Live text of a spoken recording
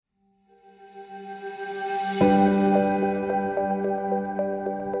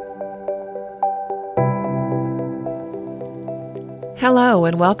Hello,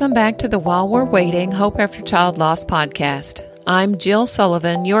 and welcome back to the While We're Waiting Hope After Child Loss podcast. I'm Jill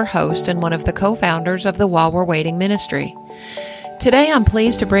Sullivan, your host and one of the co-founders of the While We're Waiting ministry. Today, I'm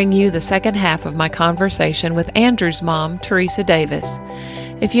pleased to bring you the second half of my conversation with Andrew's mom, Teresa Davis.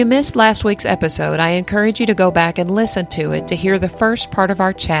 If you missed last week's episode, I encourage you to go back and listen to it to hear the first part of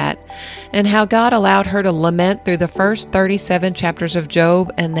our chat and how God allowed her to lament through the first 37 chapters of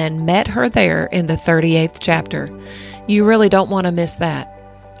Job and then met her there in the 38th chapter. You really don't want to miss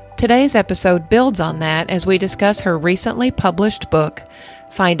that. Today's episode builds on that as we discuss her recently published book,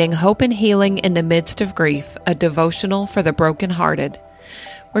 Finding Hope and Healing in the Midst of Grief, a devotional for the brokenhearted.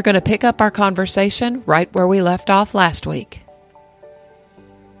 We're going to pick up our conversation right where we left off last week.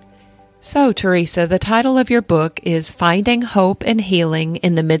 So, Teresa, the title of your book is Finding Hope and Healing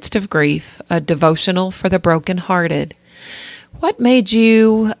in the Midst of Grief, a devotional for the brokenhearted. What made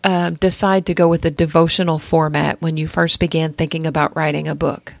you decide to go with the devotional format when you first began thinking about writing a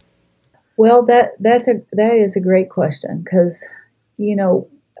book? Well, that is a great question because,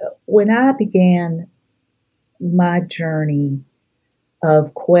 when I began my journey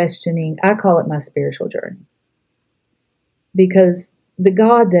of questioning, I call it my spiritual journey, because the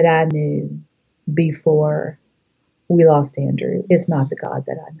God that I knew before we lost Andrew is not the God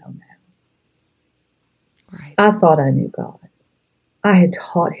that I know now. Right. I thought I knew God. I had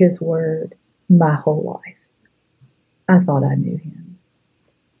taught His Word my whole life. I thought I knew Him.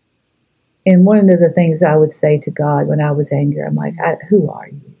 And one of the things I would say to God when I was angry, I'm like, who are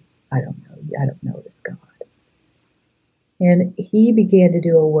you? I don't know you. I don't know this God. And He began to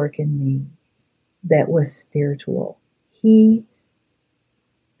do a work in me that was spiritual. He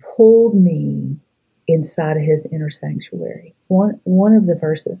pulled me inside of His inner sanctuary. One of the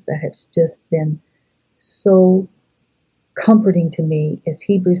verses that has just been so comforting to me is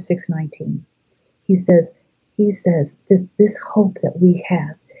Hebrews 6:19. He says, this hope that we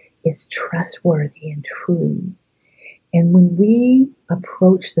have is trustworthy and true. And when we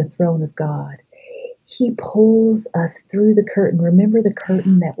approach the throne of God, He pulls us through the curtain. Remember the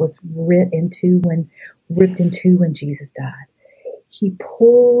curtain that was ripped into when Jesus died? He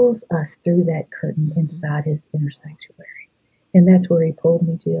pulls us through that curtain inside His inner sanctuary. And that's where He pulled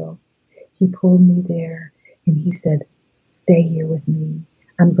me, Jill. He pulled me there and He said, stay here with me.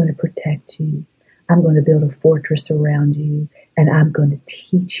 I'm going to protect you. I'm going to build a fortress around you. And I'm going to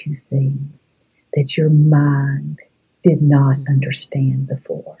teach you things that your mind did not understand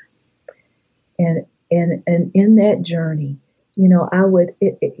before. And in that journey, I would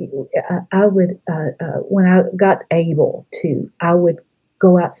when I got able to, I would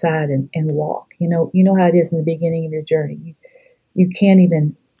go outside and walk. You know how it is in the beginning of your journey. You can't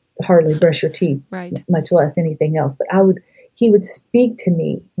even hardly brush your teeth, right, much less anything else. But He would speak to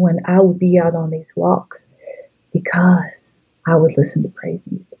me when I would be out on these walks because I would listen to praise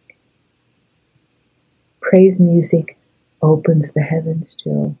music. Praise music opens the heavens,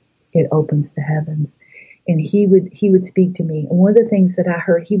 Jill. It opens the heavens. And he would speak to me. And one of the things that I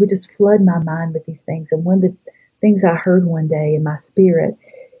heard, He would just flood my mind with these things. And one of the things I heard one day in my spirit,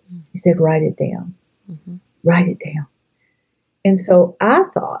 He said, write it down. Mm-hmm. Write it down. And so I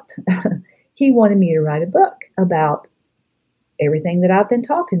thought He wanted me to write a book about everything that I've been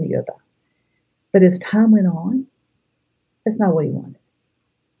talking to you about. But as time went on, that's not what He wanted.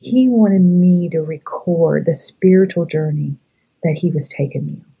 He wanted me to record the spiritual journey that He was taking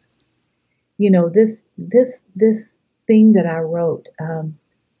me on. This thing that I wrote,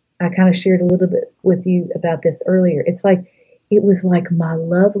 I kind of shared a little bit with you about this earlier. It was like my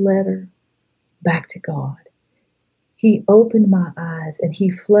love letter back to God. He opened my eyes and He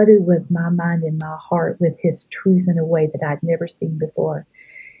flooded with my mind and my heart with His truth in a way that I'd never seen before.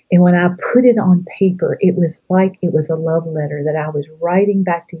 And when I put it on paper, it was like it was a love letter that I was writing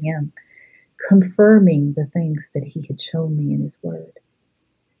back to Him, confirming the things that He had shown me in His Word.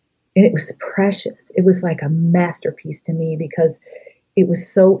 And it was precious. It was like a masterpiece to me because it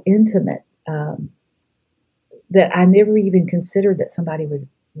was so intimate that I never even considered that somebody would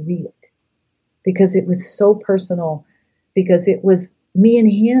read it, because it was so personal, because it was me and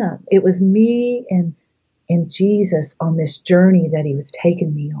Him. It was me and Jesus on this journey that He was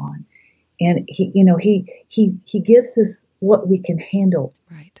taking me on. And He gives us what we can handle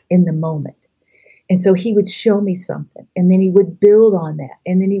right in the moment. And so He would show me something, and then He would build on that,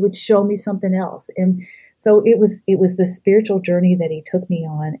 and then He would show me something else. And so it was the spiritual journey that He took me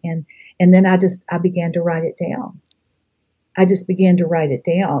on. And then I began to write it down. I just began to write it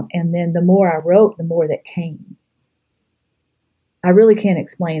down. And then the more I wrote, the more that came. I really can't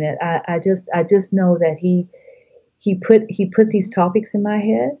explain it. I just know that he put these topics in my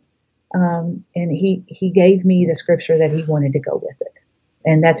head, And he gave me the scripture that he wanted to go with it.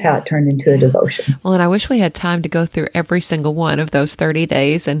 And that's how it turned into a devotion. Well, and I wish we had time to go through every single one of those 30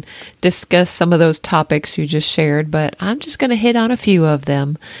 days and discuss some of those topics you just shared, but I'm just going to hit on a few of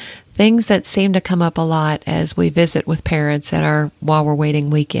them. Things that seem to come up a lot as we visit with parents at our While We're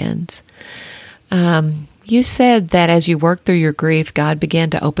Waiting weekends. You said that as you worked through your grief, God began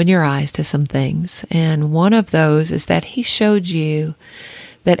to open your eyes to some things. And one of those is that he showed you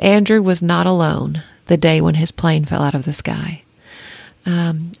that Andrew was not alone the day when his plane fell out of the sky.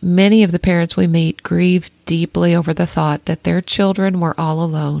 Many of the parents we meet grieve deeply over the thought that their children were all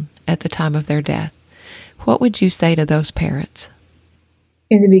alone at the time of their death. What would you say to those parents?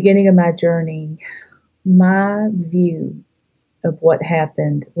 In the beginning of my journey, my view of what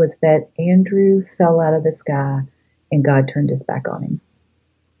happened was that Andrew fell out of the sky and God turned his back on him.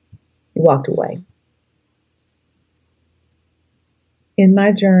 He walked away. In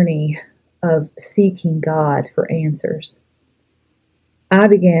my journey of seeking God for answers, I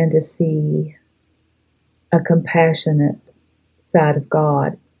began to see a compassionate side of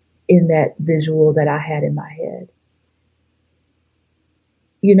God in that visual that I had in my head.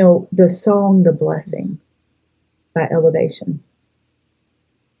 You know, the song, The Blessing by Elevation.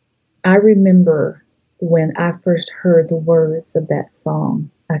 I remember when I first heard the words of that song,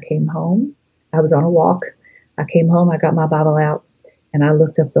 I came home. I was on a walk. I came home, I got my Bible out, and I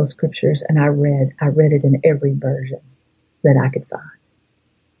looked up those scriptures and I read it in every version that I could find.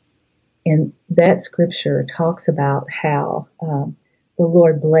 And that scripture talks about how the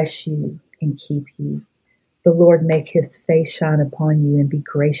Lord bless you and keep you. The Lord make his face shine upon you and be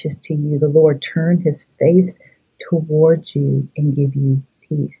gracious to you. The Lord turn his face towards you and give you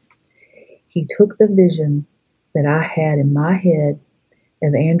peace. He took the vision that I had in my head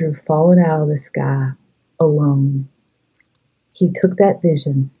of Andrew falling out of the sky alone. He took that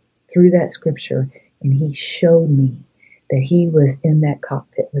vision through that scripture and he showed me that he was in that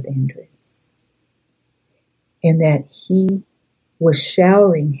cockpit with Andrew. And that he was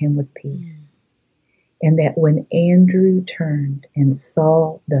showering him with peace. And that when Andrew turned and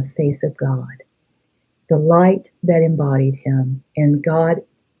saw the face of God, the light that embodied him, and God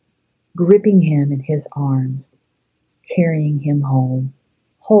gripping him in his arms, carrying him home,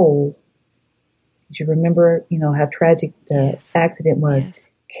 whole. Did you remember, how tragic the accident was? Yes.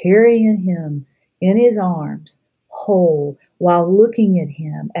 Carrying him in his arms, whole, while looking at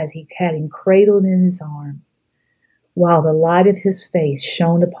him as he had him cradled in his arms, while the light of his face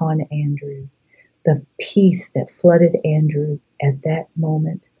shone upon Andrew. The peace that flooded Andrew at that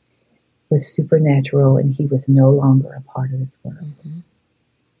moment was supernatural, and he was no longer a part of this world. Mm-hmm.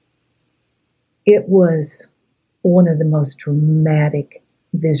 It was one of the most dramatic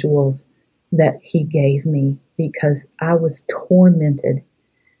visuals that he gave me because I was tormented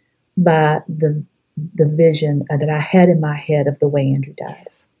by the vision that I had in my head of the way Andrew died.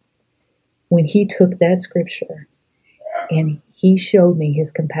 When he took that scripture and he showed me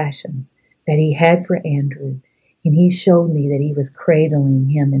his compassion that he had for Andrew, and he showed me that he was cradling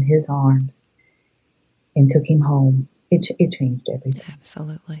him in his arms and took him home, it changed everything.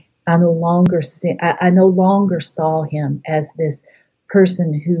 Absolutely. I no longer saw him as this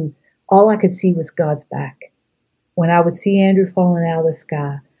person who all I could see was God's back. When I would see Andrew falling out of the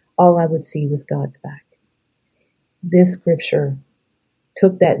sky, all I would see was God's back. This scripture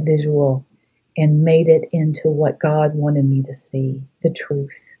took that visual and made it into what God wanted me to see, the truth.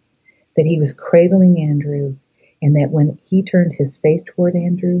 That he was cradling Andrew, and that when he turned his face toward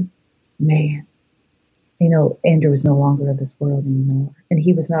Andrew, man, Andrew was no longer of this world anymore. And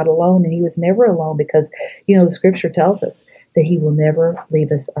he was not alone, and he was never alone because, the scripture tells us that he will never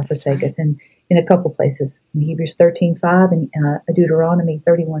leave us or forsake us. And in a couple places, in Hebrews 13:5 and Deuteronomy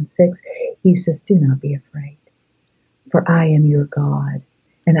 31:6, he says, do not be afraid, for I am your God,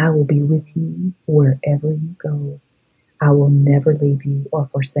 and I will be with you wherever you go. I will never leave you or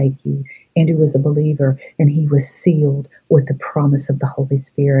forsake you. Andrew was a believer, and he was sealed with the promise of the Holy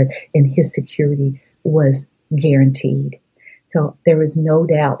Spirit, and his security was guaranteed. So there is no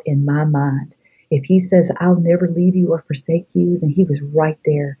doubt in my mind, if he says, I'll never leave you or forsake you, then he was right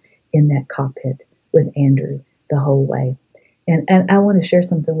there in that cockpit with Andrew the whole way. And I want to share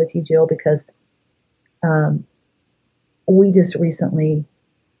something with you, Jill, because we just recently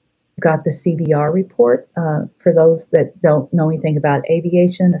got the CBR report. For those that don't know anything about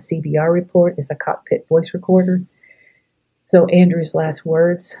aviation, a CBR report is a cockpit voice recorder. So Andrew's last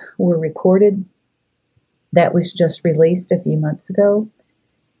words were recorded. That was just released a few months ago.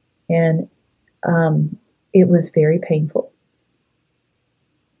 And it was very painful.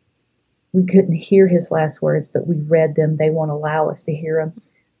 We couldn't hear his last words, but we read them. They won't allow us to hear them.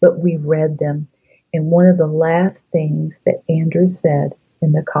 but we read them. And one of the last things that Andrew said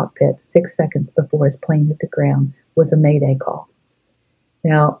in the cockpit 6 seconds before his plane hit the ground was a Mayday call.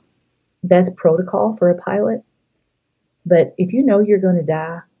 Now, that's protocol for a pilot, but if you know you're going to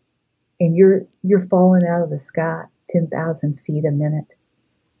die and you're falling out of the sky 10,000 feet a minute,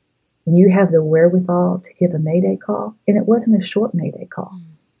 and you have the wherewithal to give a Mayday call, and it wasn't a short Mayday call.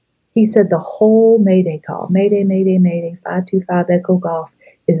 He said the whole Mayday call, Mayday, Mayday, Mayday, 525 Echo Golf,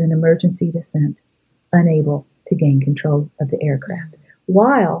 is an emergency descent, unable to gain control of the aircraft.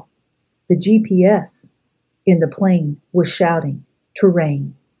 While the GPS in the plane was shouting,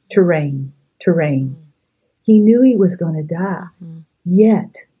 terrain, terrain, terrain. He knew he was going to die,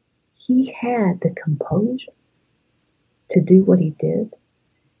 yet he had the composure to do what he did.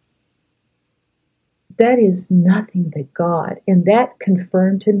 That is nothing but God. And that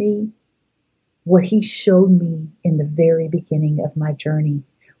confirmed to me what he showed me in the very beginning of my journey,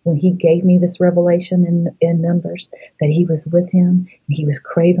 when he gave me this revelation in Numbers, that he was with him, and he was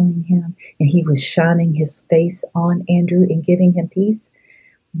cradling him, and he was shining his face on Andrew and giving him peace.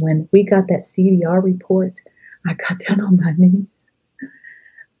 When we got that CDR report, I got down on my knees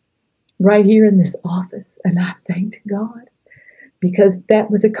right here in this office, and I thanked God, because that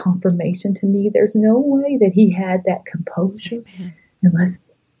was a confirmation to me. There's no way that he had that composure unless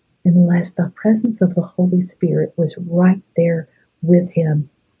the presence of the Holy Spirit was right there with him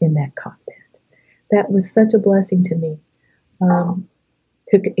in that cockpit. That was such a blessing to me.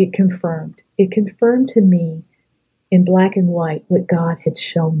 It confirmed to me in black and white what God had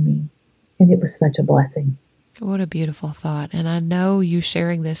shown me, and it was such a blessing. What a beautiful thought. And I know you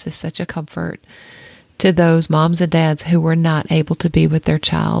sharing this is such a comfort to those moms and dads who were not able to be with their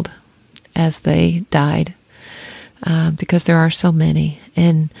child as they died, because there are so many.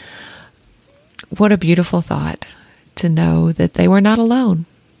 And what a beautiful thought to know that they were not alone.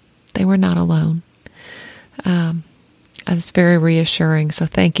 They were not alone. It's very reassuring. So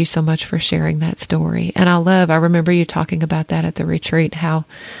thank you so much for sharing that story. And I remember you talking about that at the retreat,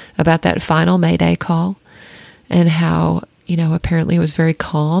 about that final Mayday call, and how, apparently it was very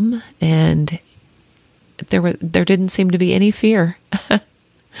calm, and there didn't seem to be any fear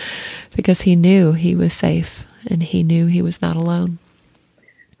because he knew he was safe, and he knew he was not alone.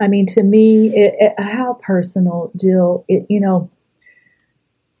 I mean, to me, how personal, Jill,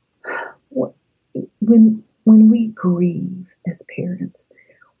 when we grieve as parents,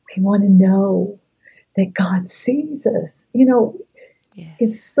 we want to know that God sees us. Yes.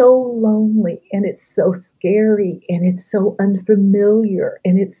 It's so lonely, and it's so scary, and it's so unfamiliar,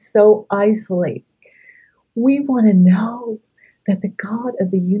 and it's so isolating. We want to know that the God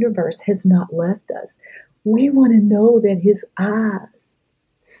of the universe has not left us. We want to know that his eyes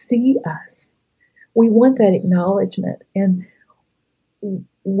see us. We want that acknowledgement. And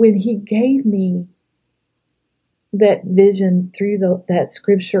when he gave me that vision through that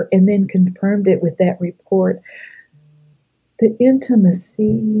scripture and then confirmed it with that report, the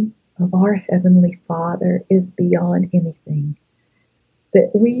intimacy of our Heavenly Father is beyond anything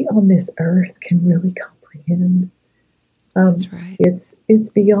that we on this earth can really comprehend. That's right. It's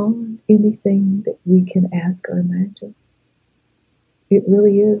beyond anything that we can ask or imagine. It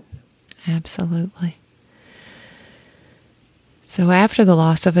really is. Absolutely. So after the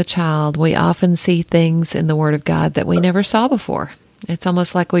loss of a child, we often see things in the Word of God that we never saw before. It's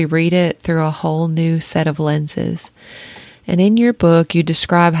almost like we read it through a whole new set of lenses. And in your book, you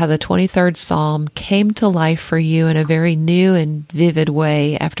describe how the 23rd Psalm came to life for you in a very new and vivid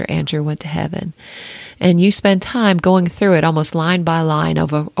way after Andrew went to heaven. And you spend time going through it almost line by line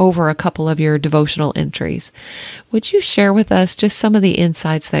over a couple of your devotional entries. Would you share with us just some of the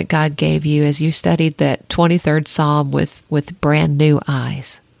insights that God gave you as you studied that 23rd Psalm with brand new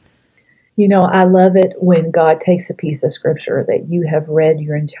eyes? I love it when God takes a piece of scripture that you have read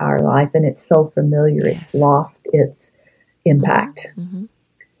your entire life and it's so familiar, Yes. It's lost its impact. Mm-hmm.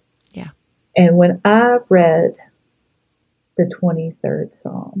 Yeah. And when I read the 23rd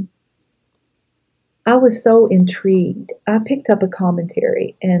Psalm, I was so intrigued. I picked up a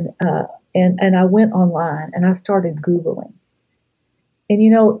commentary and I went online and I started Googling. And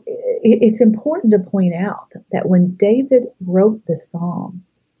it's important to point out that when David wrote the Psalm,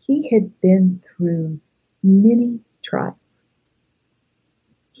 he had been through many trials.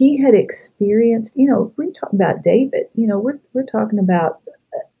 He had experienced, we're talking about David, we're talking about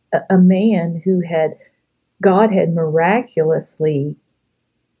a man who God had miraculously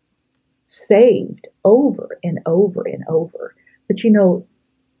saved over and over and over. But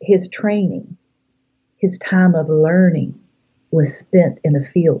his training, his time of learning was spent in a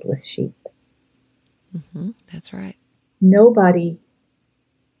field with sheep. Mm-hmm. That's right. Nobody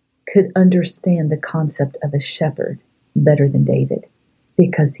could understand the concept of a shepherd better than David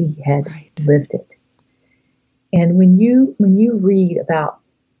because he had Right. lived it. And when you read about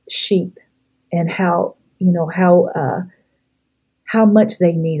sheep and how much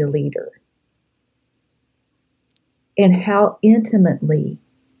they need a leader and how intimately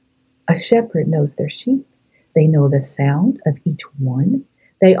a shepherd knows their sheep, they know the sound of each one.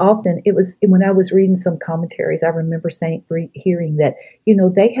 They often, it was when I was reading some commentaries, I remember hearing that,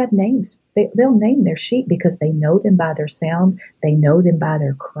 they have names. They'll name their sheep because they know them by their sound. They know them by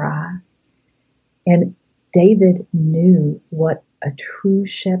their cry. And David knew what a true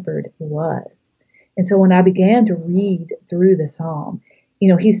shepherd was. And so when I began to read through the psalm,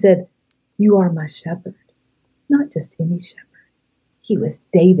 he said, "You are my shepherd," not just any shepherd. He was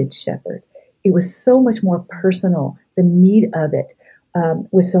David's shepherd. It was so much more personal. The meat of it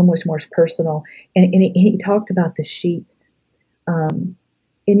was so much more personal. And he talked about the sheep. And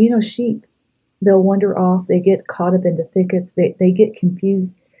sheep, they'll wander off. They get caught up into thickets. They get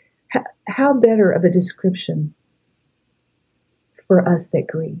confused. How better of a description for us that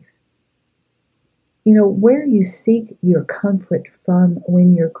grieve? Where you seek your comfort from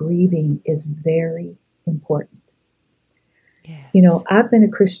when you're grieving is very important. Yes. I've been a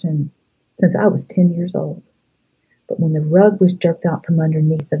Christian since I was 10 years old. But when the rug was jerked out from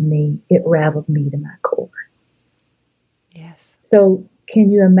underneath of me, it rattled me to my core. Yes. So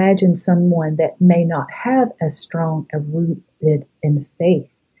can you imagine someone that may not have as strong a rooted in faith?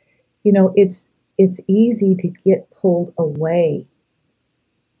 It's easy to get pulled away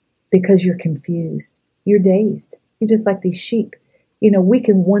because you're confused. You're dazed. You're just like these sheep. We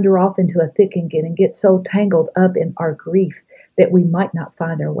can wander off into a thicket and get so tangled up in our grief that we might not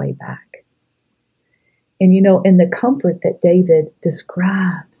find our way back. And in the comfort that David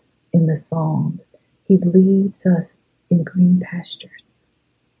describes in the Psalms, he leads us in green pastures.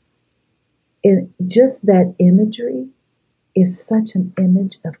 And just that imagery is such an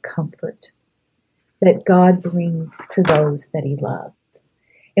image of comfort that God brings to those that he loves.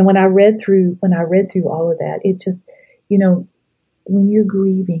 And when I read through all of that, it just, when you're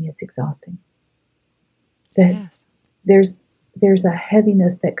grieving, it's exhausting. Yes. There's a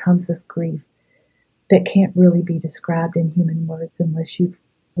heaviness that comes with grief that can't really be described in human words unless you've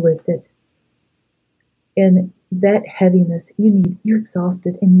lived it. And that heaviness, you're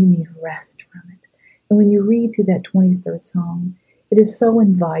exhausted and you need rest from it. And when you read through that 23rd Psalm, it is so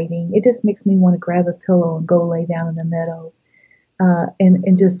inviting. It just makes me want to grab a pillow and go lay down in the meadow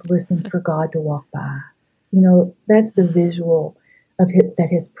and just listen for God to walk by. That's the visual of that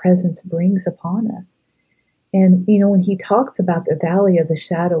his presence brings upon us. And, when he talks about the valley of the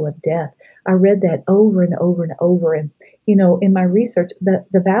shadow of death, I read that over and over and over. And, in my research, the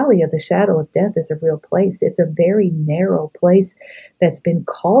valley of the shadow of death is a real place. It's a very narrow place that's been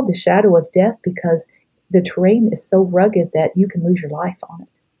called the shadow of death because the terrain is so rugged that you can lose your life on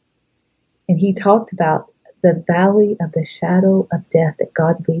it. And he talked about the valley of the shadow of death that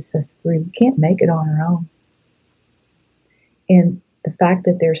God leads us through. We can't make it on our own. And the fact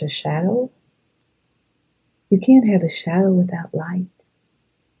that there's a shadow, you can't have a shadow without light.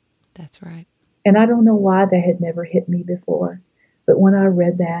 That's right. And I don't know why that had never hit me before. But when I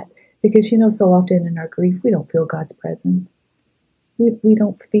read that, because so often in our grief, we don't feel God's presence. We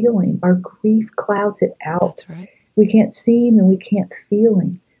don't feel him. Our grief clouds it out. That's right. We can't see him and we can't feel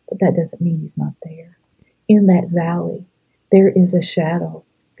him. But that doesn't mean he's not there. In that valley, there is a shadow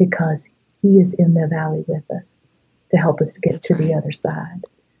because he is in the valley with us to help us to get to the other side.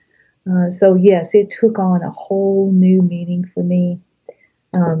 So yes, it took on a whole new meaning for me.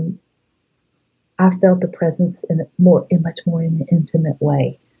 I felt the presence in much more in an intimate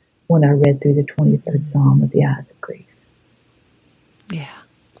way when I read through the 23rd Psalm with the eyes of grief.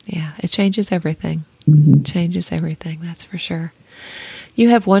 Yeah, it changes everything. Mm-hmm. It changes everything, that's for sure. You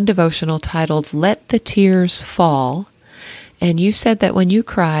have one devotional titled, "Let the Tears Fall," and you said that when you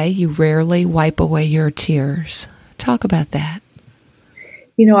cry, you rarely wipe away your tears. Talk about that.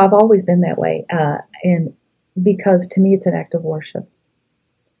 I've always been that way, and because to me it's an act of worship.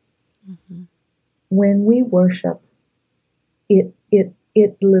 Mm-hmm. When we worship, it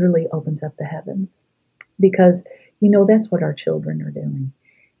literally opens up the heavens because that's what our children are doing,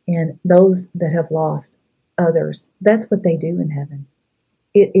 and those that have lost others, that's what they do in heaven.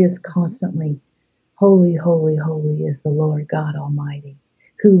 It is constantly, holy, holy, holy is the Lord God Almighty,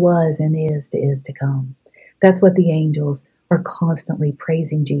 who was and is to come. That's what the angels are constantly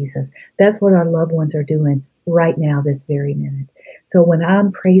praising Jesus. That's what our loved ones are doing right now, this very minute. So when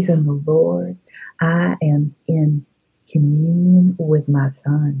I'm praising the Lord, I am in communion with my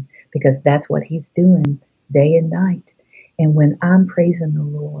Son because that's what he's doing day and night. And when I'm praising the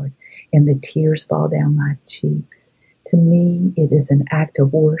Lord and the tears fall down my cheeks, to me it is an act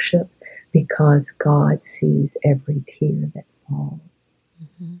of worship because God sees every tear that falls.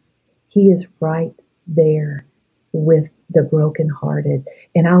 Mm-hmm. He is right there with the brokenhearted.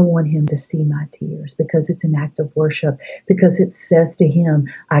 And I want him to see my tears because it's an act of worship, because it says to him,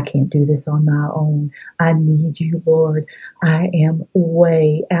 I can't do this on my own. I need you, Lord. I am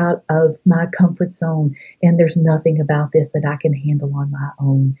way out of my comfort zone, and there's nothing about this that I can handle on my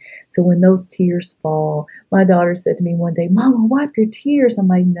own. So when those tears fall, my daughter said to me one day, Mama, wipe your tears. I'm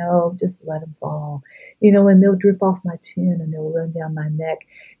like, no, just let them fall. And they'll drip off my chin and they'll run down my neck.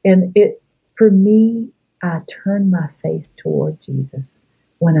 And for me, I turn my face toward Jesus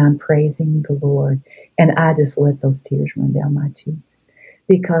when I'm praising the Lord, and I just let those tears run down my cheeks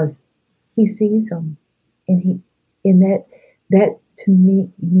because he sees them, and that to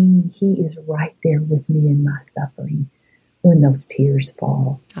me, he is right there with me in my suffering when those tears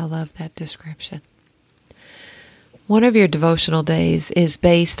fall. I love that description. One of your devotional days is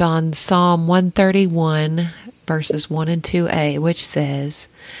based on Psalm 131, verses 1 and 2a, which says,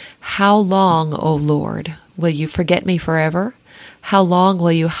 How long, O Lord, will you forget me forever? How long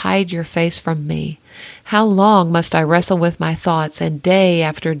will you hide your face from me? How long must I wrestle with my thoughts and day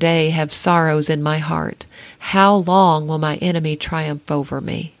after day have sorrows in my heart? How long will my enemy triumph over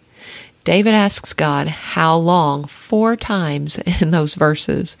me? David asks God, how long, 4 times in those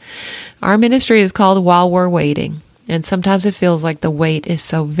verses. Our ministry is called While We're Waiting, and sometimes it feels like the wait is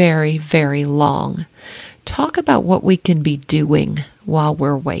so very, very long. Talk about what we can be doing while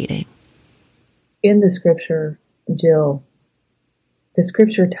we're waiting. In the scripture, Jill, the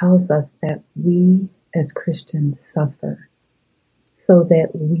scripture tells us that we as Christians suffer so that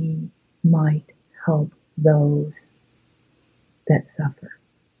we might help those that suffer.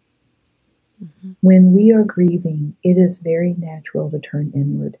 Mm-hmm. When we are grieving, it is very natural to turn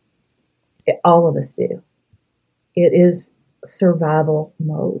inward. All of us do. It is survival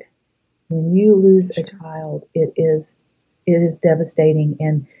mode. When you lose a child, it is devastating,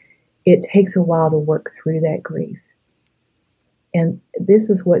 and it takes a while to work through that grief. And this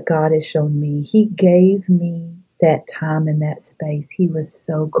is what God has shown me. He gave me that time and that space. He was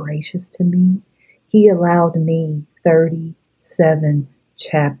so gracious to me. He allowed me 37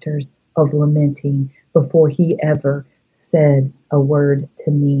 chapters of lamenting before he ever said a word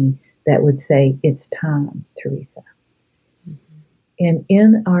to me that would say, it's time, Teresa. Mm-hmm. And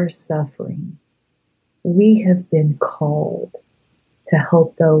in our suffering, we have been called to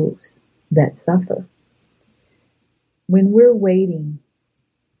help those that suffer. When we're waiting,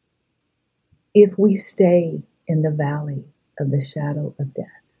 if we stay in the valley of the shadow of death,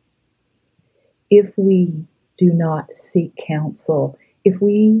 if we do not seek counsel, if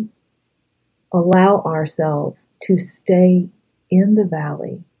we allow ourselves to stay in the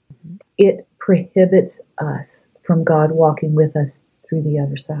valley, it prohibits us from God walking with us through the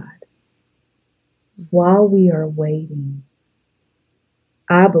other side. While we are waiting,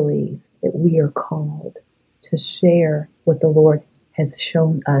 I believe that we are called to share what the Lord has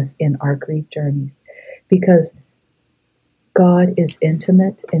shown us in our grief journeys, because God is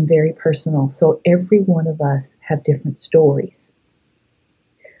intimate and very personal. So every one of us have different stories.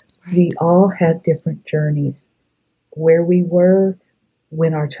 Right. We all have different journeys. Where we were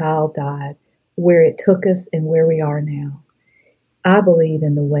when our child died, where it took us, and where we are now. I believe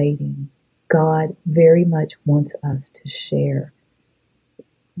in the waiting. God very much wants us to share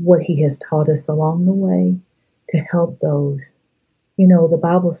what he has taught us along the way to help those. The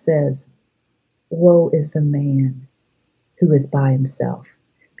Bible says, woe is the man who is by himself,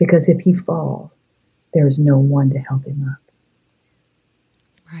 because if he falls, there's no one to help him up.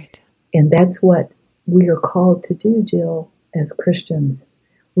 Right. And that's what we are called to do, Jill, as Christians.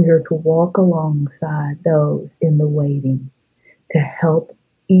 We are to walk alongside those in the waiting to help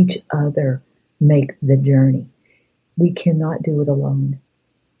each other make the journey. We cannot do it alone.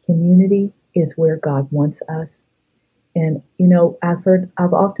 Community is where God wants us. And,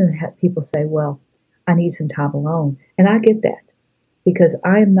 I've often had people say, well, I need some time alone. And I get that, because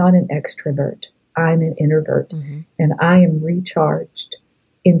I am not an extrovert. I'm an introvert. Mm-hmm. And I am recharged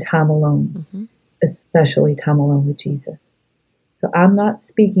in time alone, mm-hmm. especially time alone with Jesus. So I'm not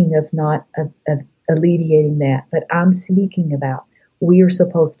speaking of alleviating that, but I'm speaking about we are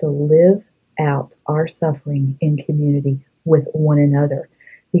supposed to live out our suffering in community with one another,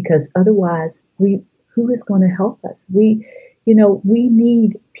 because otherwise who is going to help us? We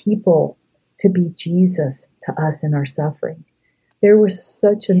need people to be Jesus to us in our suffering. There was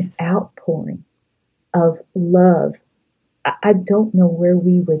such an outpouring of love I don't know where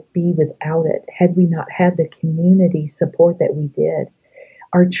we would be without it had we not had the community support that we did.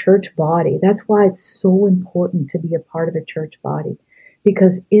 Our church body, that's why it's so important to be a part of a church body.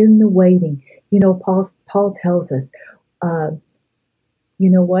 Because in the waiting, Paul tells us, uh, you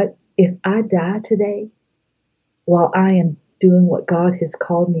know what? If I die today while I am doing what God has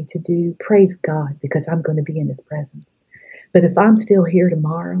called me to do, praise God, because I'm going to be in His presence. But if I'm still here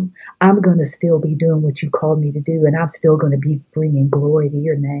tomorrow, I'm going to still be doing what you called me to do, and I'm still going to be bringing glory to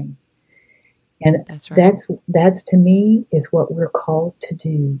your name. And That's right. that's to me is what we're called to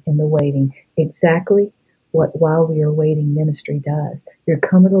do in the waiting. Exactly what While We Are Waiting ministry does. You're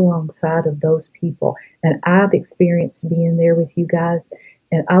coming alongside of those people, and I've experienced being there with you guys.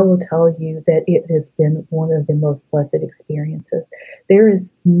 And I will tell you that it has been one of the most blessed experiences. There is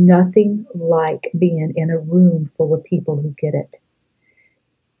nothing like being in a room full of people who get it.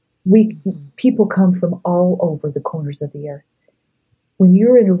 People come from all over the corners of the earth. When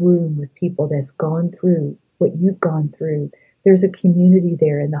you're in a room with people that's gone through what you've gone through, there's a community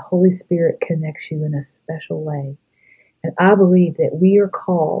there, and the Holy Spirit connects you in a special way. And I believe that we are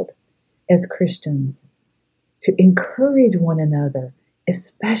called as Christians to encourage one another,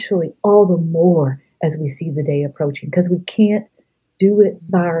 especially all the more as we see the day approaching, because we can't do it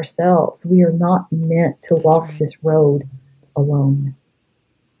by ourselves. We are not meant to walk this road alone.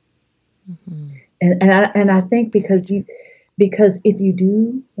 And I think because if you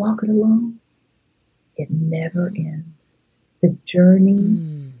do walk it alone, it never ends. The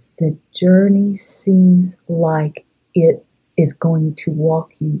journey seems like it is going to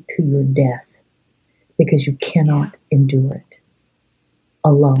walk you to your death because you cannot endure it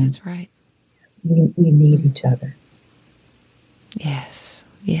alone. That's right. We need each other. Yes,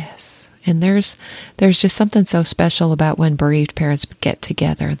 yes. And there's just something so special about when bereaved parents get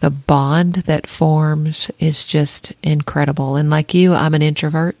together. The bond that forms is just incredible. And like you, I'm an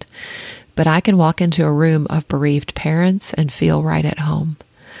introvert, but I can walk into a room of bereaved parents and feel right at home.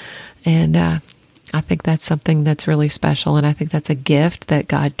 And I think that's something that's really special. And I think that's a gift that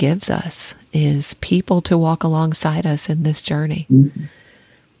God gives us, is people to walk alongside us in this journey. Mm-hmm.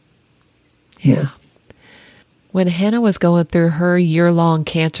 Yeah. When Hannah was going through her year-long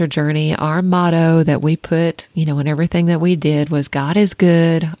cancer journey, our motto that we put, in everything that we did was God is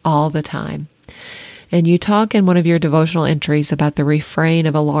good all the time. And you talk in one of your devotional entries about the refrain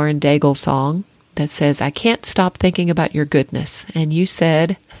of a Lauren Daigle song that says, I can't stop thinking about your goodness. And you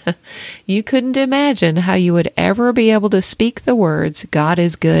said you couldn't imagine how you would ever be able to speak the words, God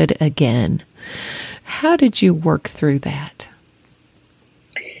is good again. How did you work through that?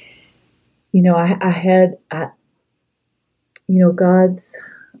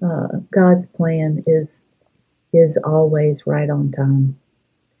 God's plan is always right on time.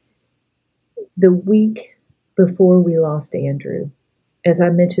 The week before we lost Andrew, as I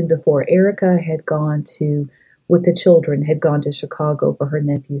mentioned before, Erica with the children, had gone to Chicago for her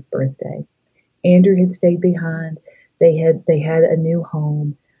nephew's birthday. Andrew had stayed behind. They had a new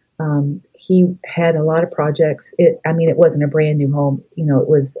home. He had a lot of projects. It wasn't a brand new home. It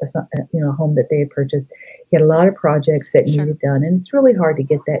was a home that they had purchased. He had a lot of projects that needed done, and it's really hard to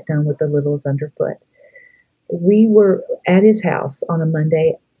get that done with the littles underfoot. We were at his house on a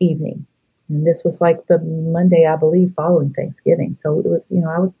Monday evening, and this was like the Monday, I believe, following Thanksgiving. So it was,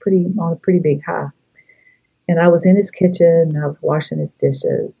 I was on a pretty big high. And I was in his kitchen, and I was washing his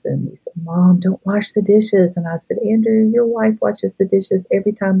dishes, and he said, Mom, don't wash the dishes. And I said, Andrew, your wife washes the dishes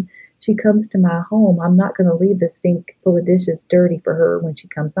every time she comes to my home. I'm not going to leave the sink full of dishes dirty for her when she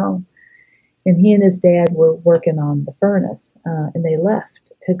comes home. And he and his dad were working on the furnace, and they left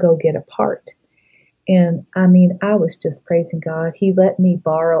to go get a part. And I was just praising God. He let me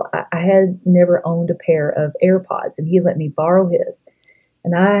borrow, I had never owned a pair of AirPods, and he let me borrow his.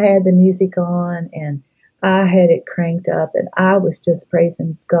 And I had the music on, and I had it cranked up, and I was just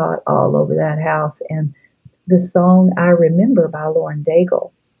praising God all over that house. And the song I Remember by Lauren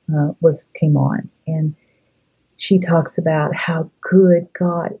Daigle came on, and she talks about how good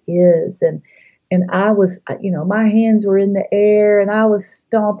God is, and I was, my hands were in the air, and I was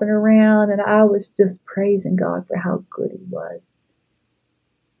stomping around, and I was just praising God for how good He was.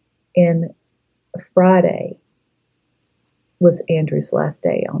 And Friday was Andrew's last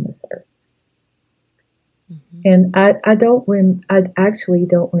day on this earth. And I actually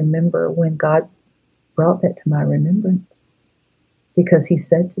don't remember when God brought that to my remembrance, because He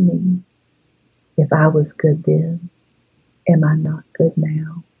said to me, if I was good then, am I not good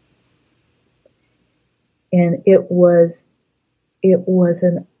now? And it was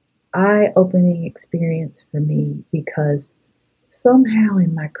an eye-opening experience for me, because somehow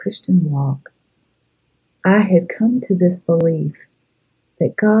in my Christian walk, I had come to this belief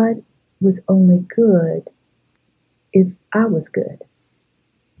that God was only good if I was good.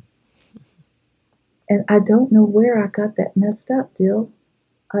 And I don't know where I got that messed up, Jill.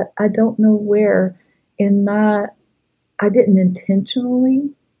 I don't know where I didn't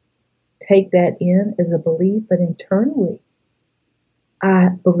intentionally take that in as a belief, but internally, I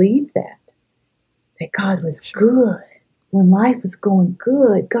believed that God was good. When life was going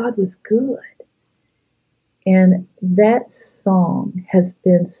good, God was good. And that song has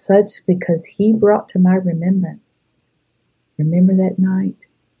been such because he brought to my remembrance. Remember that night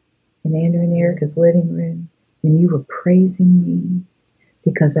in Andrew and Erica's living room when you were praising me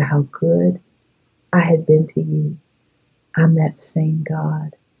because of how good I had been to you. I'm that same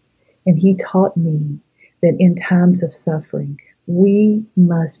God. And he taught me that in times of suffering, we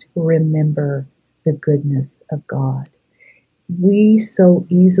must remember the goodness of God. We so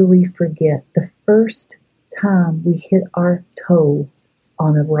easily forget the first time we hit our toe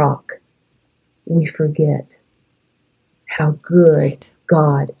on a rock, we forget how good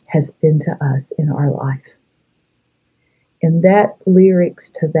God has been to us in our life. And that lyrics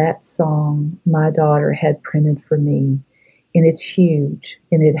to that song, my daughter had printed for me, and it's huge,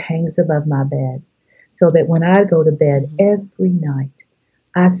 and it hangs above my bed, so that when I go to bed every night,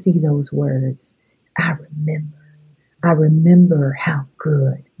 I see those words. I remember how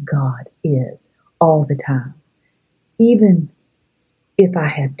good God is all the time. Even if I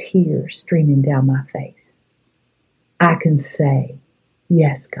have tears streaming down my face, I can say,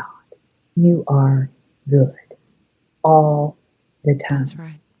 yes, God, you are good all the time. That's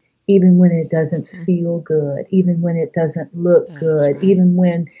right. Even when it doesn't feel good, even when it doesn't look good, right. even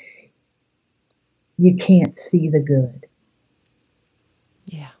when you can't see the good.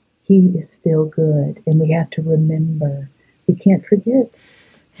 Yeah. He is still good, and we have to remember. We can't forget.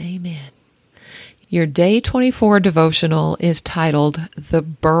 Amen. Your Day 24 devotional is titled The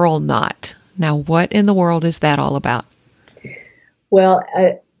Burl Knot. Now, what in the world is that all about? Well,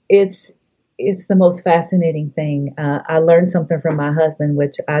 it's the most fascinating thing. I learned something from my husband,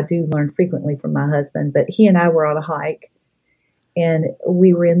 which I do learn frequently from my husband, but he and I were on a hike, and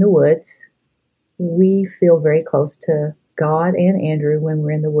we were in the woods. We feel very close to God and Andrew when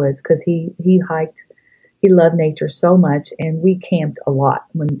we're in the woods because he hiked. He loved nature so much, and we camped a lot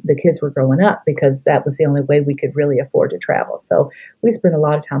when the kids were growing up because that was the only way we could really afford to travel. So we spent a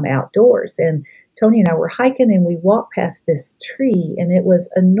lot of time outdoors. And Tony and I were hiking, and we walked past this tree, and it was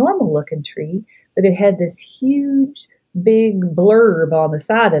a normal looking tree, but it had this huge, big blurb on the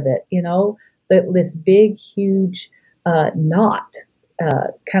side of it, this big, huge knot,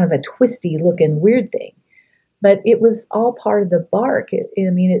 kind of a twisty looking weird thing. But it was all part of the bark.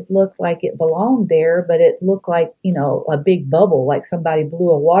 It looked like it belonged there, but it looked like, a big bubble, like somebody blew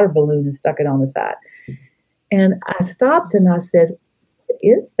a water balloon and stuck it on the side. And I stopped and I said, what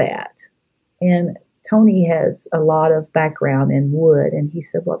is that? And Tony has a lot of background in wood. And he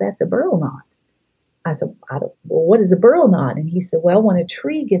said, well, that's a burl knot. I said, well, what is a burl knot? And he said, well, when a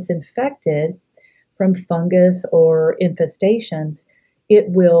tree gets infected from fungus or infestations, it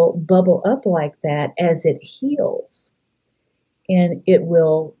will bubble up like that as it heals. And it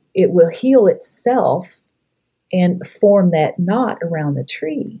will heal itself and form that knot around the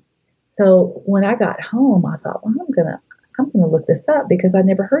tree. So when I got home, I thought, well, I'm gonna look this up because I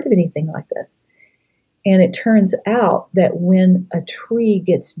never heard of anything like this. And it turns out that when a tree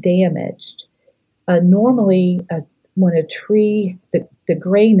gets damaged, normally when a tree, the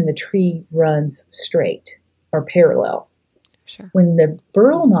grain in the tree runs straight or parallel. Sure. When the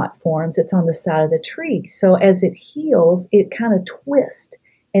burl knot forms, it's on the side of the tree. So as it heals, it kind of twists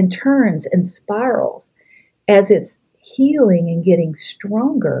and turns and spirals. As it's healing and getting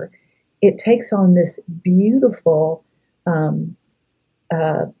stronger, it takes on this beautiful,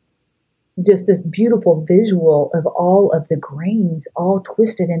 just this beautiful visual of all of the grains all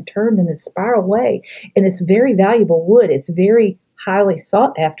twisted and turned in a spiral way. And it's very valuable wood. It's very highly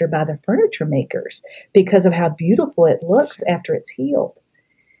sought after by the furniture makers because of how beautiful it looks after it's healed.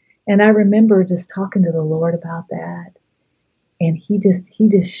 And I remember just talking to the Lord about that. And he just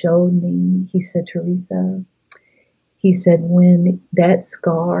showed me, he said, Teresa, he said, when that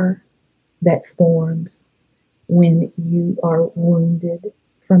scar that forms, when you are wounded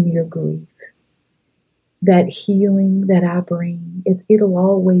from your grief, that healing that I bring, it'll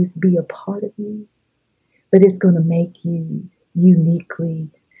always be a part of you, but it's going to make you uniquely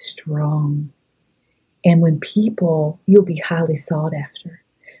strong. And when you'll be highly sought after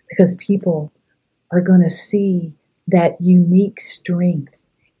because people are going to see that unique strength,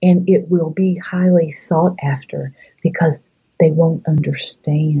 and it will be highly sought after because they won't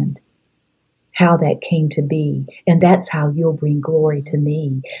understand how that came to be. And that's how you'll bring glory to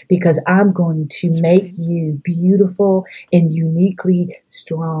me, because I'm going to make you beautiful and uniquely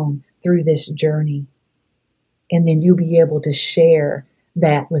strong through this journey. And then you'll be able to share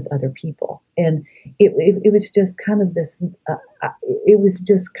that with other people. And it was just kind of this, it was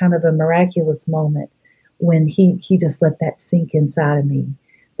just kind of a miraculous moment when he just let that sink inside of me,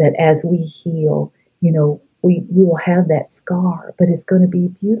 that as we heal, we will have that scar, but it's going to be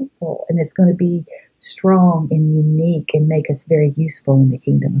beautiful and it's going to be strong and unique and make us very useful in the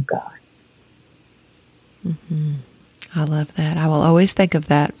kingdom of God. Mm-hmm. I love that. I will always think of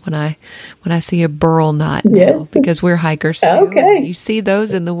that when I see a burl knot Yes. now, because we're hikers too. Okay. You see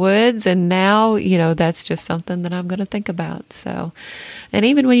those in the woods, and now, that's just something that I'm going to think about. So, and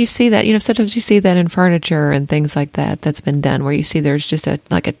even when you see that, sometimes you see that in furniture and things like that that's been done, where you see there's just a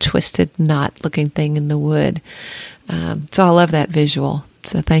twisted knot looking thing in the wood. So I love that visual.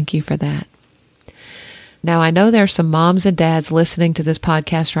 So thank you for that. Now, I know there are some moms and dads listening to this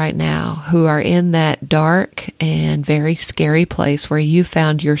podcast right now who are in that dark and very scary place where you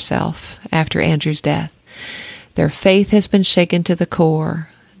found yourself after Andrew's death. Their faith has been shaken to the core.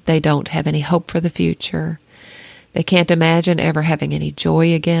 They don't have any hope for the future. They can't imagine ever having any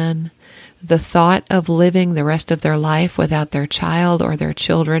joy again. The thought of living the rest of their life without their child or their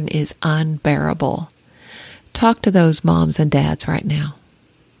children is unbearable. Talk to those moms and dads right now.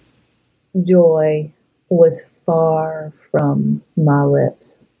 Joy was far from my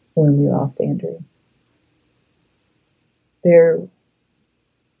lips when we lost Andrew. There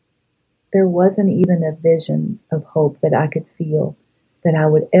wasn't even a vision of hope that I could feel that I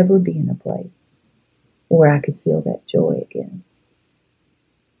would ever be in a place where I could feel that joy again.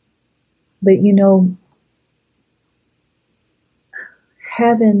 But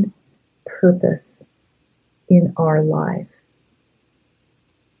having purpose in our life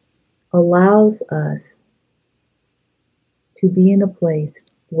allows us to be in a place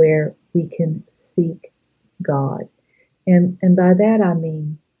where we can seek God. And by that I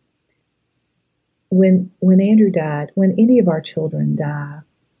mean, when Andrew died, when any of our children die,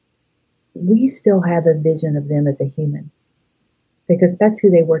 we still have a vision of them as a human, because that's who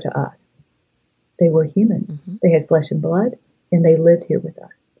they were to us. They were human. Mm-hmm. They had flesh and blood, and they lived here with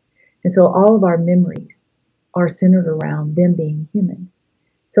us. And so all of our memories are centered around them being human.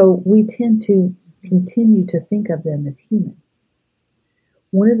 So we tend to continue to think of them as human.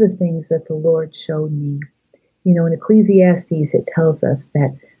 One of the things that the Lord showed me, in Ecclesiastes, it tells us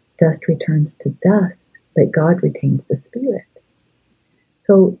that dust returns to dust, but God retains the spirit.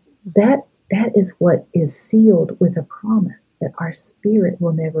 So that is what is sealed with a promise that our spirit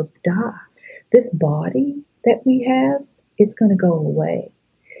will never die. This body that we have, it's going to go away.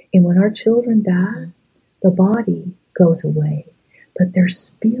 And when our children die, the body goes away, but their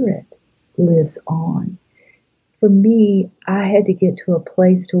spirit lives on. For me, I had to get to a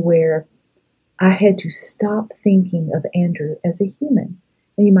place to where I had to stop thinking of Andrew as a human.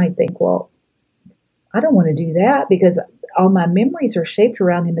 And you might think, well, I don't want to do that because all my memories are shaped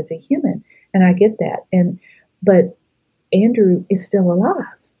around him as a human. And I get that. But Andrew is still alive.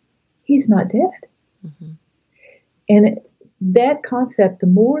 He's not dead. Mm-hmm. And that concept, the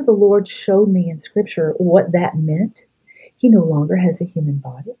more the Lord showed me in Scripture what that meant, he no longer has a human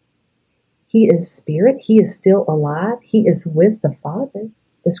body. He is spirit. He is still alive. He is with the Father.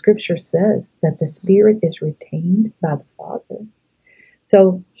 The Scripture says that the Spirit is retained by the Father.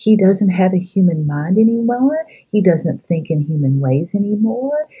 So he doesn't have a human mind anymore. He doesn't think in human ways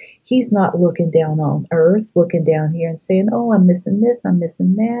anymore. He's not looking down on earth, looking down here and saying, oh, I'm missing this, I'm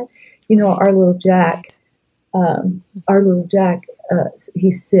missing that. Our little Jack,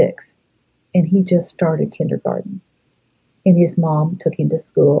 he's 6, and he just started kindergarten. And his mom took him to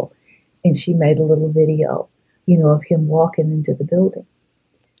school, and she made a little video, of him walking into the building.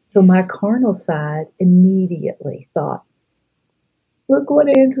 So my carnal side immediately thought, look what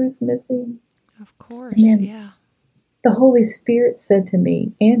Andrew's missing. Of course, yeah. The Holy Spirit said to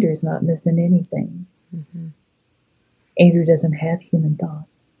me, Andrew's not missing anything. Mm-hmm. Andrew doesn't have human thought.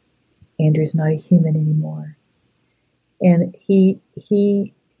 Andrew's not a human anymore. And he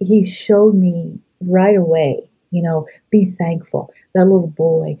showed me right away, be thankful. That little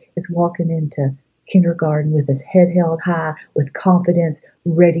boy is walking into kindergarten with his head held high, with confidence,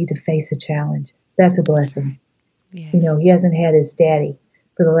 ready to face a challenge. That's a blessing. Yes. He hasn't had his daddy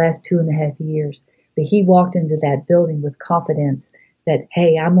for the last 2.5 years, but he walked into that building with confidence that,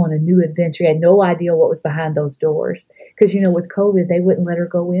 hey, I'm on a new adventure. He had no idea what was behind those doors. Because, with COVID, they wouldn't let her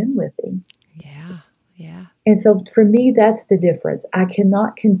go in with him. Yeah. And so for me, that's the difference. I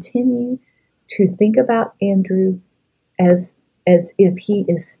cannot continue to think about Andrew as as if he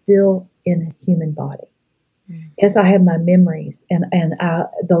is still in a human body. Mm. Yes, I have my memories, and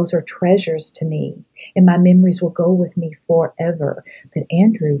those are treasures to me, and my memories will go with me forever. But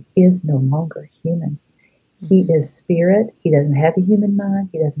Andrew is no longer human. He is spirit. He doesn't have a human mind.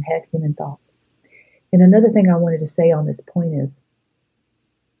 He doesn't have human thoughts. And another thing I wanted to say on this point is,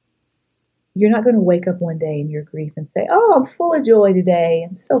 you're not going to wake up one day in your grief and say, "Oh, I'm full of joy today.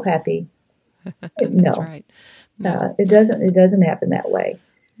 I'm so happy." That's No, right. No. it doesn't. It doesn't happen that way.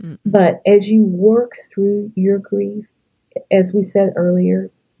 Mm-mm. But as you work through your grief, as we said earlier,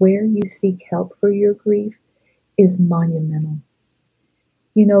 where you seek help for your grief is monumental.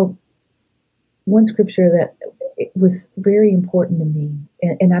 You know, one scripture that it was very important to me,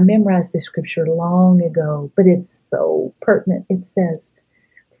 and I memorized this scripture long ago, but it's so pertinent. It says,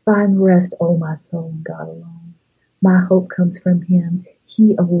 "Find rest, O my soul, in God alone. My hope comes from him.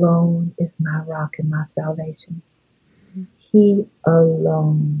 He alone is my rock and my salvation." He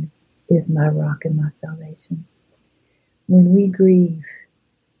alone is my rock and my salvation. When we grieve,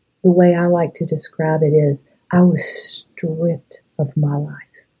 the way I like to describe it is, I was stripped of my life.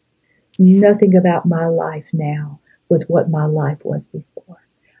 Nothing about my life now was what my life was before.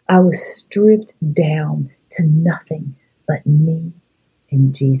 I was stripped down to nothing but me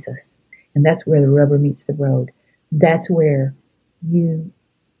and Jesus. And that's where the rubber meets the road. That's where you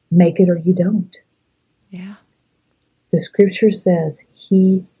make it or you don't. Yeah. The scripture says,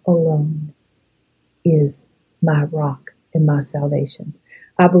 He alone is my rock and my salvation.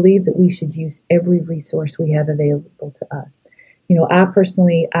 I believe that we should use every resource we have available to us. You know,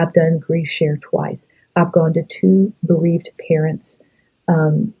 I've done Grief Share twice. I've gone to 2 bereaved parents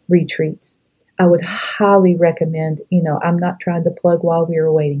retreats. I would highly recommend, I'm not trying to plug While We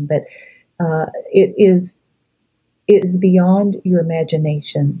Were Waiting, but it is beyond your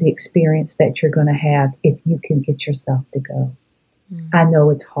imagination, the experience that you're going to have if you can get yourself to go. I know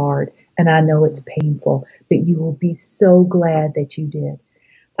it's hard and I know it's painful, but you will be so glad that you did.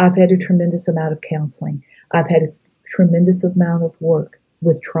 I've had a tremendous amount of counseling. I've had a tremendous amount of work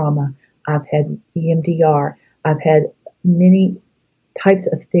with trauma. I've had EMDR. I've had many types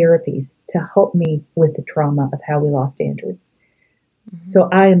of therapies to help me with the trauma of how we lost Andrew. So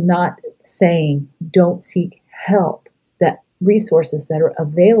I am not saying don't seek help, that resources that are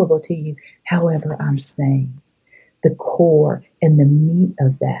available to you. However, I'm saying the core and the meat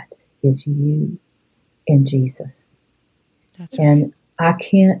of that is you and Jesus. That's and right. I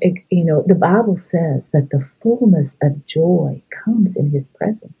can't, the Bible says that the fullness of joy comes in his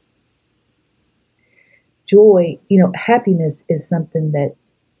presence. Joy, happiness is something that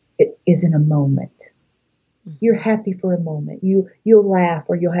it is in a moment. You're happy for a moment. You'll laugh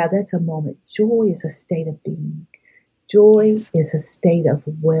or that's a moment. Joy is a state of being. Joy is a state of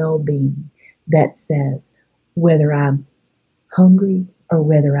well-being that says, whether I'm hungry or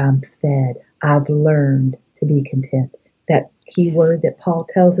whether I'm fed, I've learned to be content. That key word that Paul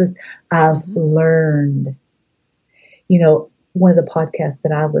tells us, I've learned. One of the podcasts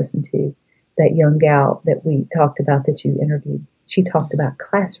that I listened to, that young gal that we talked about that you interviewed, she talked about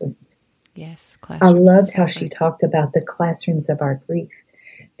classrooms. Yes, I classrooms. loved how she talked about the classrooms of our grief,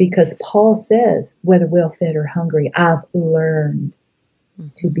 because Paul says, whether well fed or hungry, I've learned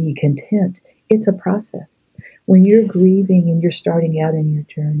to be content. It's a process. When you're grieving and you're starting out in your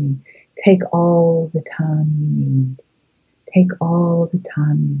journey, take all the time you need. Take all the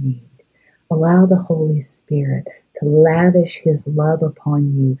time you need. Allow the Holy Spirit to lavish his love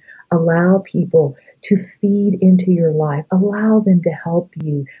upon you. Allow people to feed into your life. Allow them to help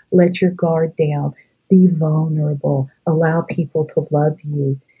you. Let your guard down. Be vulnerable. Allow people to love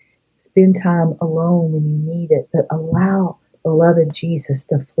you. Spend time alone when you need it, but allow the love of Jesus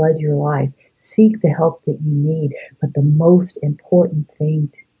to flood your life. Seek the help that you need. But the most important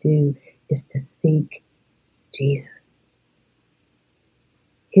thing to do is to seek Jesus.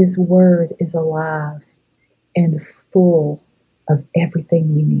 His word is alive and full of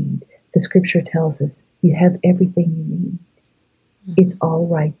everything we need. The scripture tells us you have everything you need. It's all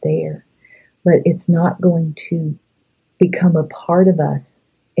right there. But it's not going to become a part of us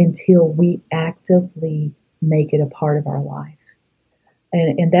until we actively make it a part of our life.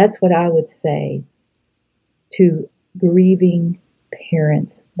 And that's what I would say to grieving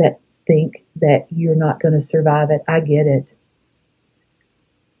parents that think that you're not going to survive it. I get it.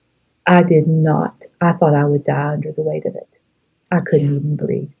 I did not. I thought I would die under the weight of it. I couldn't even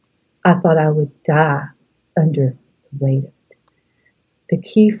breathe. I thought I would die under the weight of it. The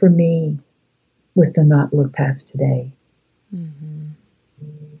key for me was to not look past today.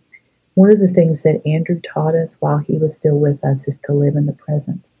 One of the things that Andrew taught us while he was still with us is to live in the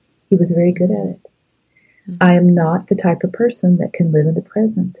present. He was very good at it. I am not the type of person that can live in the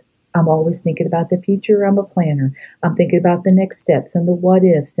present. I'm always thinking about the future. I'm a planner. I'm thinking about the next steps and the what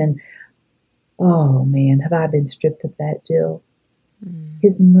ifs. And oh man, have I been stripped of that, Jill?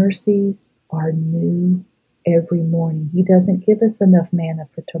 His mercies are new every morning. He doesn't give us enough manna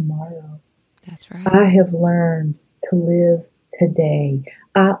for tomorrow. That's right. I have learned to live today.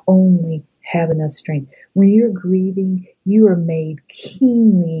 I only have enough strength. When you're grieving, you are made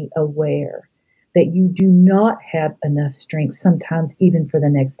keenly aware that you do not have enough strength, sometimes even for the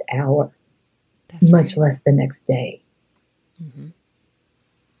next hour, That's much right. less the next day. Mm-hmm.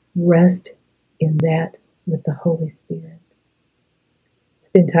 Rest in that with the Holy Spirit.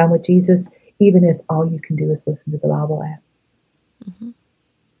 Spend time with Jesus, even if all you can do is listen to the Bible app. Mm-hmm.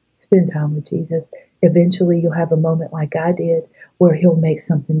 Spend time with Jesus. Eventually, you'll have a moment like I did where he'll make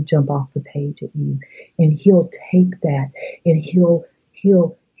something jump off the page at you, and he'll take that and he'll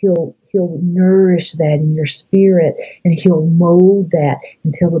nourish that in your spirit, and he'll mold that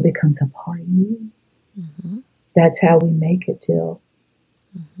until it becomes a part of you. Mm-hmm. That's how we make it, Jill.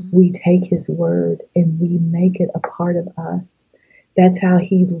 Mm-hmm. We take his word and we make it a part of us. That's how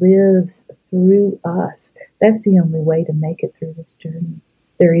he lives through us. That's the only way to make it through this journey.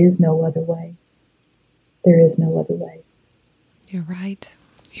 There is no other way. There is no other way. You're right.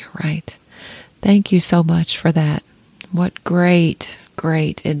 You're right. Thank you so much for that. What great,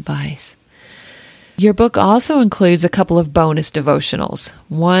 great advice. Your book also includes a couple of bonus devotionals,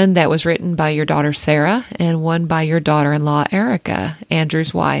 one that was written by your daughter Sarah and one by your daughter-in-law Erica,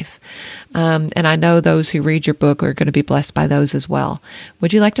 Andrew's wife. And I know those who read your book are going to be blessed by those as well.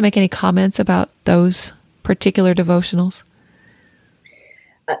 Would you like to make any comments about those particular devotionals?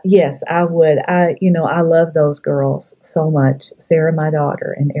 Yes, I would. I love those girls so much. Sarah, my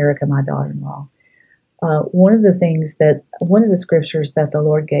daughter, and Erica, my daughter-in-law. One of the scriptures that the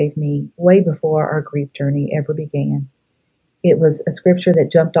Lord gave me way before our grief journey ever began, it was a scripture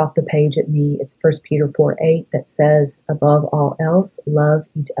that jumped off the page at me. It's 1 Peter 4:8 that says, above all else, love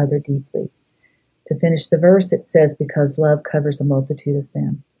each other deeply. To finish the verse, it says, because love covers a multitude of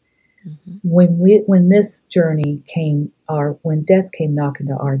sins. Mm-hmm. When this journey came, when death came knocking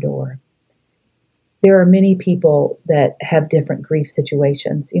to our door, there are many people that have different grief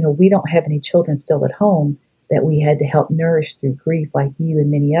situations. We don't have any children still at home that we had to help nourish through grief like you and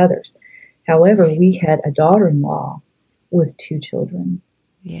many others. However, we had a daughter-in-law with 2 children.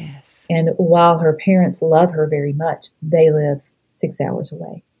 Yes. And while her parents love her very much, they live 6 hours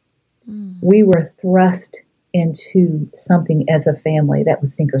away. Mm. We were thrust into something as a family that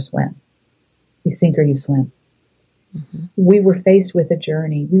was sink or swim. You sink or you swim. Mm-hmm. We were faced with a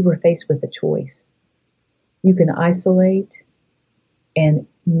journey. We were faced with a choice. You can isolate and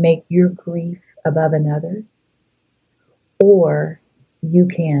make your grief above another, or you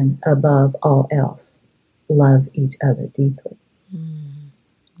can, above all else, love each other deeply.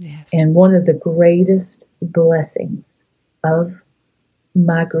 Yes. And one of the greatest blessings of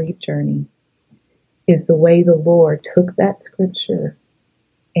my grief journey is the way the Lord took that scripture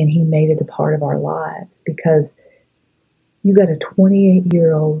and he made it a part of our lives, because you got a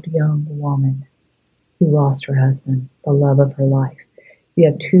 28-year-old young woman who lost her husband, the love of her life. You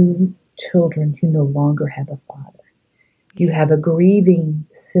have 2 children who no longer have a father. You have a grieving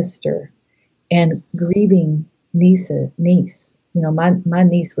sister and grieving niece. My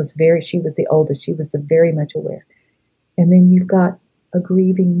niece she was the oldest. She was very much aware. And then you've got a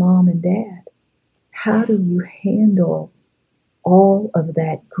grieving mom and dad. How do you handle all of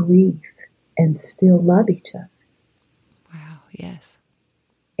that grief and still love each other? Wow, yes.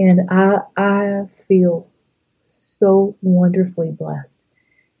 And I feel so wonderfully blessed.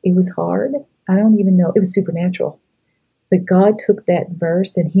 It was hard. I don't even know. It was supernatural. But God took that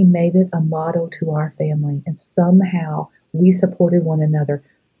verse and he made it a motto to our family. And somehow we supported one another.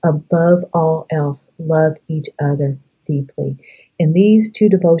 Above all else, love each other deeply. And these 2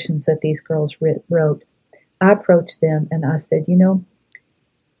 devotions that these girls wrote, I approached them and I said,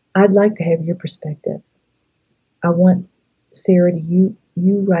 I'd like to have your perspective. I want, Sarah, you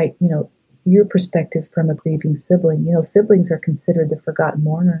write, your perspective from a grieving sibling. Siblings are considered the forgotten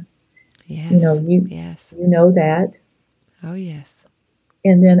mourner. Yes. Yes. You know that. Oh, yes.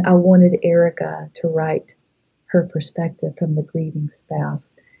 And then I wanted Erica to write her perspective from the grieving spouse.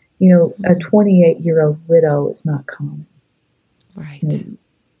 A 28-year-old widow is not common. Right.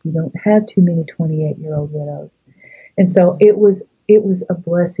 You don't have too many 28-year-old widows. And so it was a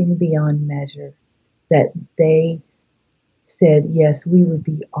blessing beyond measure that they said, yes, we would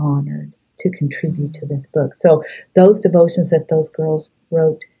be honored to contribute to this book. So those devotions that those girls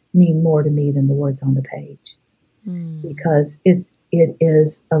wrote mean more to me than the words on the page, because it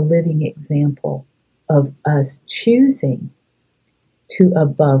is a living example of us choosing to,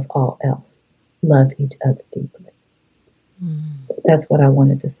 above all else, love each other deeply. That's what I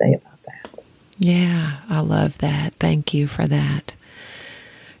wanted to say about that. Yeah, I love that. Thank you for that.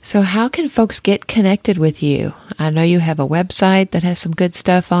 So how can folks get connected with you? I know you have a website that has some good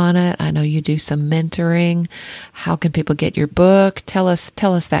stuff on it. I know you do some mentoring. How can people get your book? Tell us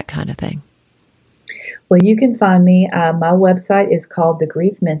that kind of thing. Well, you can find me. My website is called The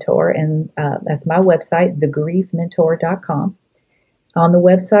Grief Mentor, and that's my website, thegriefmentor.com. On the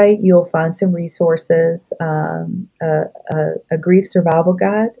website, you'll find some resources, a grief survival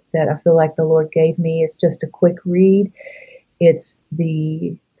guide that I feel like the Lord gave me. It's just a quick read. It's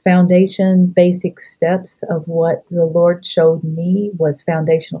the foundation, basic steps of what the Lord showed me was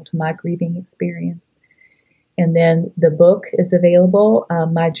foundational to my grieving experience. And then the book is available.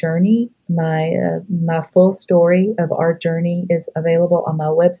 My journey, my full story of our journey is available on my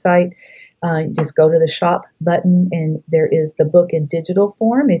website. Just go to the shop button, and there is the book in digital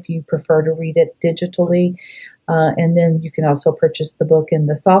form if you prefer to read it digitally. And then you can also purchase the book in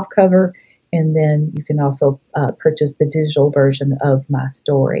the soft cover. And then you can also purchase the digital version of my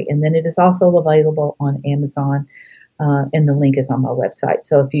story. And then it is also available on Amazon, and the link is on my website.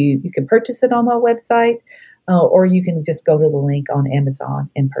 So if you can purchase it on my website, or you can just go to the link on Amazon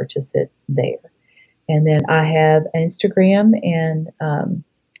and purchase it there. And then I have Instagram and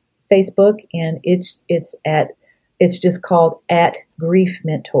Facebook, and it's just called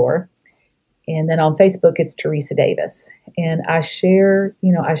 @GriefMentor. And then on Facebook, it's Teresa Davis. And I share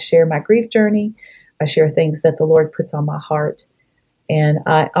my grief journey. I share things that the Lord puts on my heart. And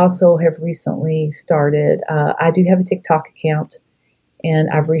I also have recently started, I do have a TikTok account, and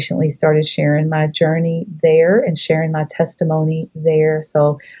I've recently started sharing my journey there and sharing my testimony there.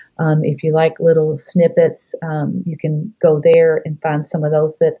 So if you like little snippets, you can go there and find some of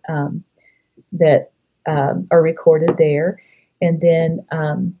those that are recorded there. And then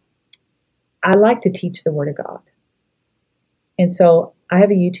I like to teach the Word of God. And so I have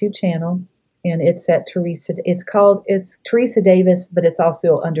a YouTube channel, and it's at Teresa. It's Teresa Davis, but it's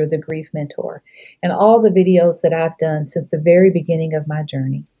also under the Grief Mentor. And all the videos that I've done since the very beginning of my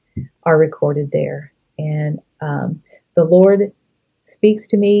journey are recorded there. And the Lord speaks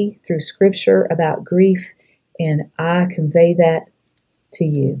to me through Scripture about grief, and I convey that to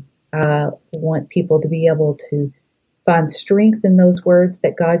you. I want people to be able to find strength in those words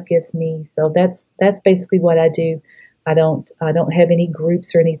that God gives me. So that's basically what I do. I don't have any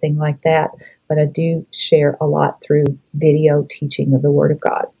groups or anything like that, but I do share a lot through video teaching of the Word of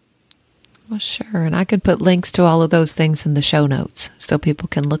God. Well, sure. And I could put links to all of those things in the show notes so people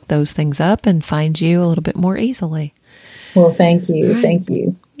can look those things up and find you a little bit more easily. Well, thank you. Right. Thank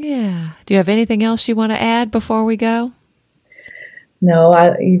you. Yeah. Do you have anything else you want to add before we go?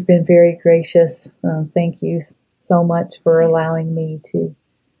 No, you've been very gracious. Thank you so much for allowing me to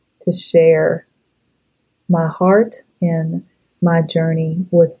share my heart and my journey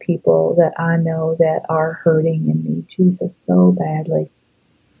with people that I know that are hurting and need Jesus so badly.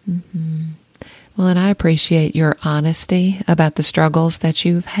 Mm-hmm. Well, and I appreciate your honesty about the struggles that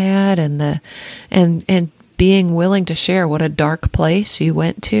you've had and being willing to share what a dark place you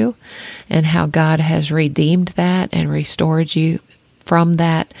went to and how God has redeemed that and restored you from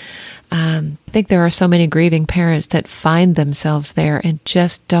that. I think there are so many grieving parents that find themselves there and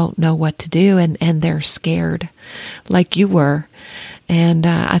just don't know what to do, and they're scared like you were. And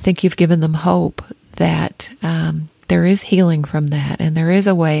I think you've given them hope that there is healing from that, and there is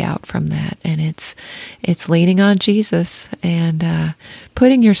a way out from that, and it's leaning on Jesus and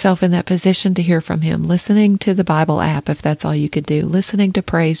putting yourself in that position to hear from Him, listening to the Bible app if that's all you could do, listening to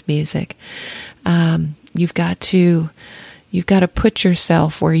praise music. You've got to put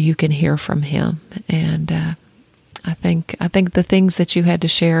yourself where you can hear from Him, and I think the things that you had to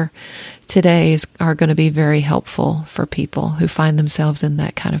share today are going to be very helpful for people who find themselves in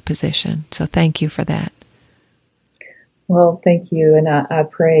that kind of position. So thank you for that. Well, thank you, and I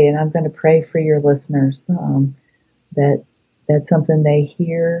pray, and I'm going to pray for your listeners that something they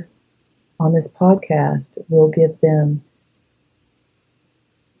hear on this podcast will give them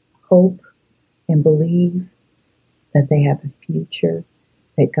hope and believe that they have a future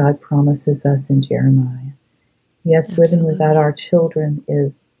that God promises us in Jeremiah. Yes, Absolutely. Living without our children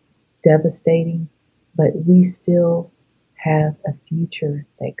is devastating, but we still have a future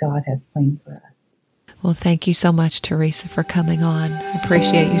that God has planned for us. Well, thank you so much, Teresa, for coming on. I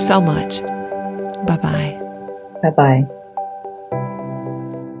appreciate you so much. Bye-bye. Bye-bye.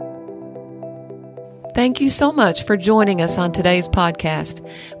 Thank you so much for joining us on today's podcast.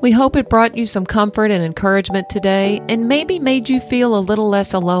 We hope it brought you some comfort and encouragement today and maybe made you feel a little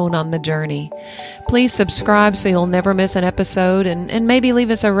less alone on the journey. Please subscribe so you'll never miss an episode and maybe leave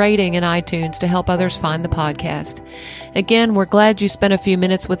us a rating in iTunes to help others find the podcast. Again, we're glad you spent a few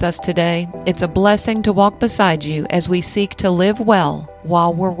minutes with us today. It's a blessing to walk beside you as we seek to live well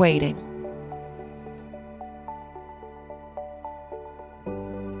while we're waiting.